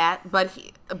buy that,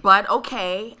 but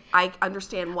okay, I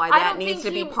understand why that needs to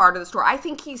be part of the story. I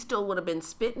think he still would have been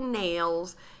spitting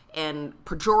nails and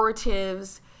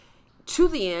pejoratives to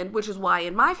the end, which is why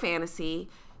in my fantasy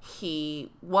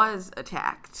he was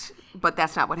attacked. But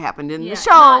that's not what happened in the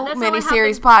show,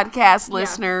 miniseries podcast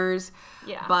listeners.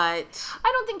 Yeah. But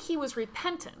I don't think he was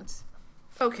repentant.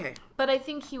 Okay. But I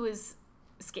think he was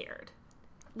scared.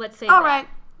 Let's say all right.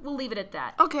 We'll leave it at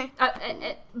that. Okay.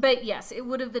 But yes, it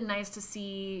would have been nice to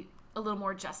see a little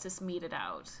more justice meted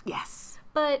out. Yes.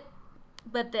 But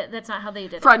that's not how they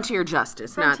did it. Frontier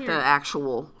justice, not the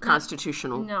actual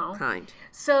constitutional kind.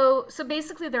 So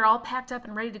basically they're all packed up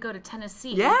and ready to go to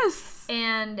Tennessee. Yes.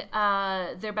 And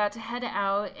they're about to head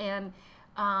out, and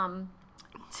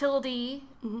Tildy,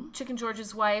 Chicken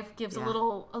George's wife, gives a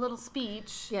little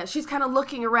speech. Yeah, she's kind of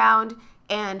looking around.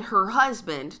 And her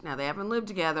husband, now they haven't lived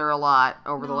together a lot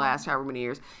over the last however many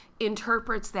years,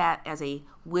 interprets that as a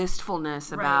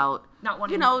wistfulness about, not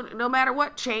wanting no matter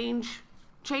what, change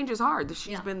is hard.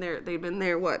 They've been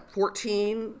there,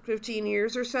 14, 15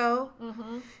 years or so?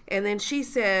 And then she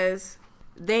says,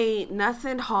 They ain't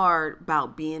nothing hard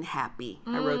about being happy.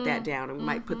 I wrote that down. I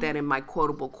might put that in my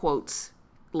quotable quotes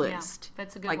list. Yeah,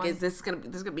 that's a good like, one. is this gonna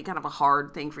be kind of a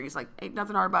hard thing for you? It's like, ain't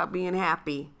nothing hard about being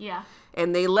happy. Yeah.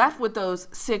 And they left with those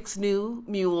 6 new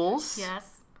mules.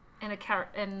 Yes. And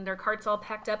and their cart's all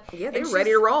packed up. Yeah, they're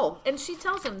ready to roll. And she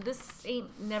tells him, this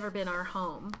ain't never been our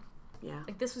home. Yeah.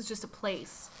 Like, this was just a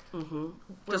place. Mm-hmm.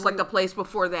 Just like the place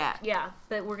before that. Yeah,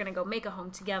 that we're going to go make a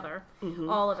home together,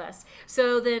 all of us.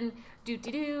 So then,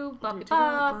 bop,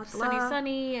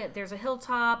 sunny, there's a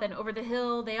hilltop, and over the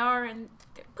hill they are, and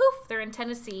poof, they're in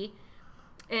Tennessee.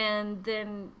 And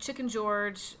then Chicken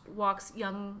George walks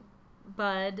young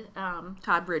Bud,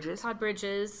 Todd Bridges,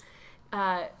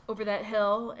 over that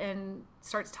hill and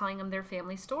starts telling him their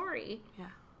family story. Yeah.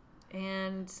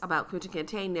 And about Kunta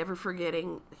Kinte, never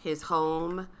forgetting his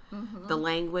home, the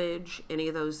language, any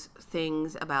of those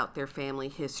things about their family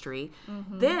history.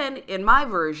 Then, in my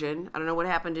version, I don't know what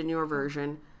happened in your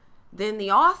version, then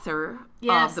the author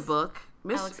of the book,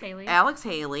 Alex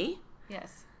Haley,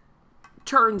 yes,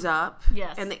 turns up.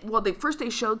 Yes. And they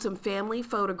showed some family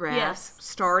photographs,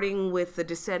 starting with the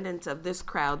descendants of this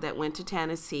crowd that went to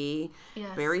Tennessee.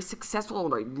 Yes. Very successful,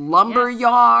 lumber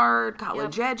yard,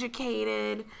 college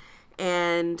educated,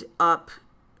 and up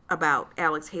about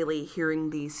Alex Haley hearing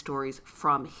these stories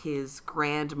from his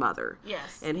grandmother.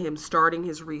 Yes. And him starting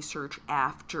his research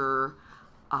after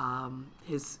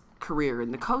his career in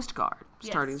the Coast Guard.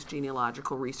 Starting his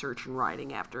genealogical research and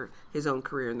writing after his own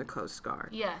career in the Coast Guard.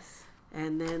 Yes.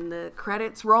 And then the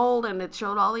credits rolled, and it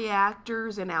showed all the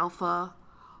actors in alpha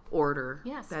order.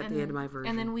 Yes. At the end of my version.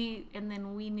 And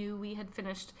then we knew we had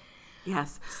finished.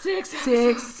 Yes.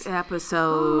 6 episodes.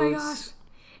 Oh my gosh.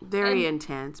 Very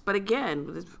intense, but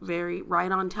again, it's very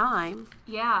right on time.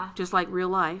 Yeah. Just like real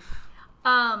life.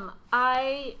 I'm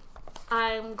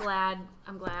glad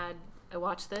I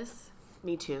watched this.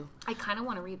 Me too. I kind of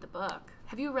want to read the book.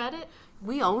 Have you read it?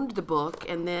 We owned the book,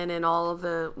 and then in all of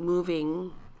the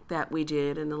moving that we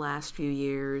did in the last few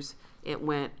years, it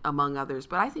went among others.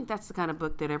 But I think that's the kind of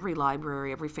book that every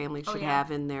library, every family should have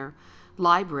in their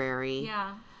library.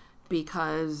 Yeah.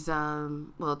 Because, it's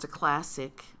a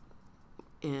classic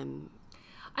in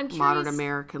modern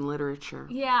American literature.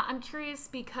 Yeah, I'm curious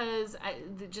because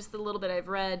just the little bit I've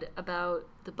read about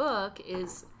the book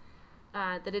is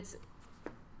that it's,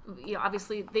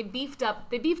 obviously they beefed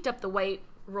up the white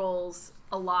roles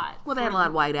a lot. Well, they had a lot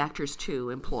of white actors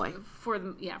too employ for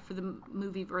the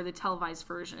movie or the televised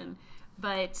version,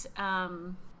 but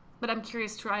I'm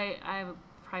curious to try. I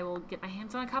probably will get my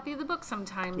hands on a copy of the book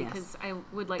sometime because I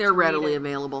would like. They're to read readily it.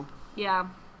 available. Yeah.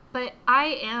 But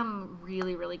I am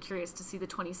really, really curious to see the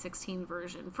 2016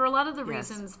 version for a lot of the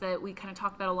reasons that we kind of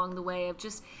talked about along the way of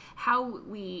just how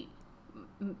we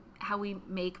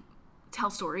tell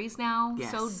stories now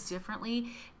so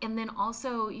differently. And then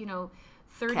also,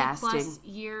 30 plus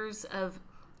years of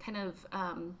kind of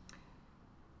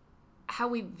how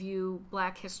we view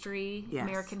Black history,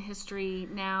 American history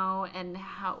now, and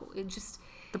how it just...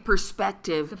 The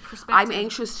perspective. I'm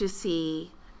anxious to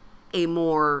see a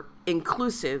more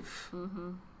inclusive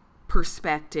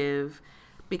perspective,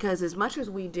 because as much as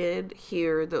we did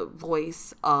hear the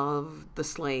voice of the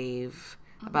slave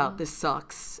about this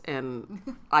sucks, and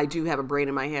I do have a brain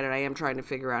in my head and I am trying to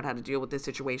figure out how to deal with this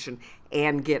situation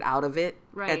and get out of it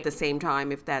at the same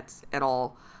time, if that's at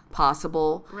all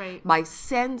possible. Right. My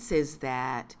sense is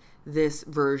that this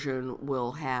version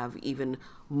will have even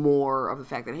more of the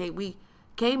fact that, hey, we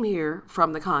came here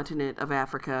from the continent of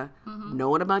Africa,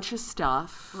 knowing a bunch of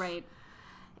stuff,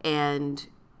 and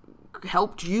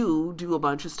helped you do a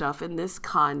bunch of stuff in this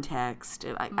context.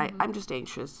 And I'm just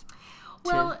anxious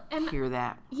to hear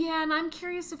that. Yeah, and I'm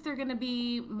curious if they're going to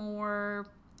be more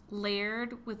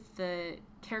layered with the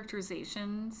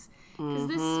characterizations, because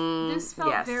this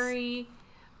felt very...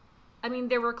 I mean,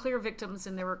 there were clear victims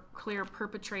and there were clear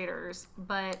perpetrators,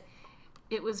 but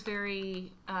it was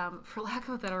very, for lack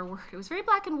of a better word, it was very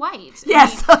black and white.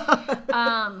 Yes.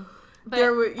 But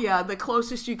there were, the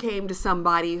closest you came to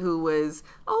somebody who was,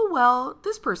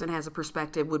 this person has a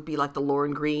perspective, would be like the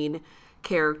Lauren Green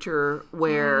character,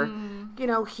 where,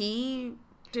 he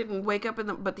didn't wake up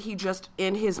but he just,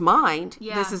 in his mind,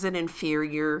 this is an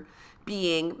inferior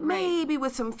being, maybe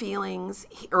with some feelings,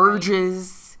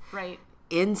 urges,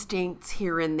 instincts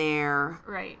here and there.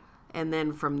 Right. And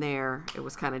then from there, it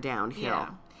was kind of downhill.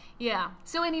 Yeah.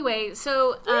 So anyway,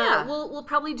 we'll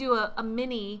probably do a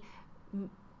mini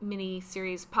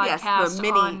series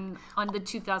podcast on the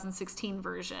 2016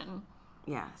 version.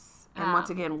 Yes. And once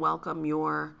again, welcome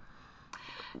your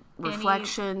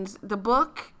reflections. The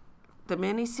book, the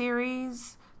mini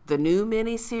series, the new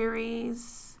mini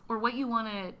series, or what you want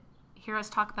to hear us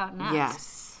talk about next.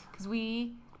 Yes. Because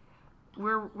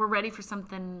we're ready for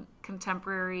something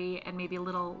contemporary and maybe a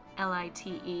little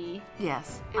LITE.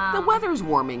 Yes. The weather's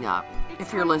warming up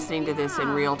if you're listening to this in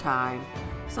yeah. real time.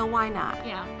 So why not?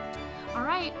 Yeah. All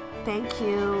right. Thank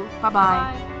you. Bye-bye.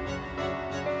 Bye.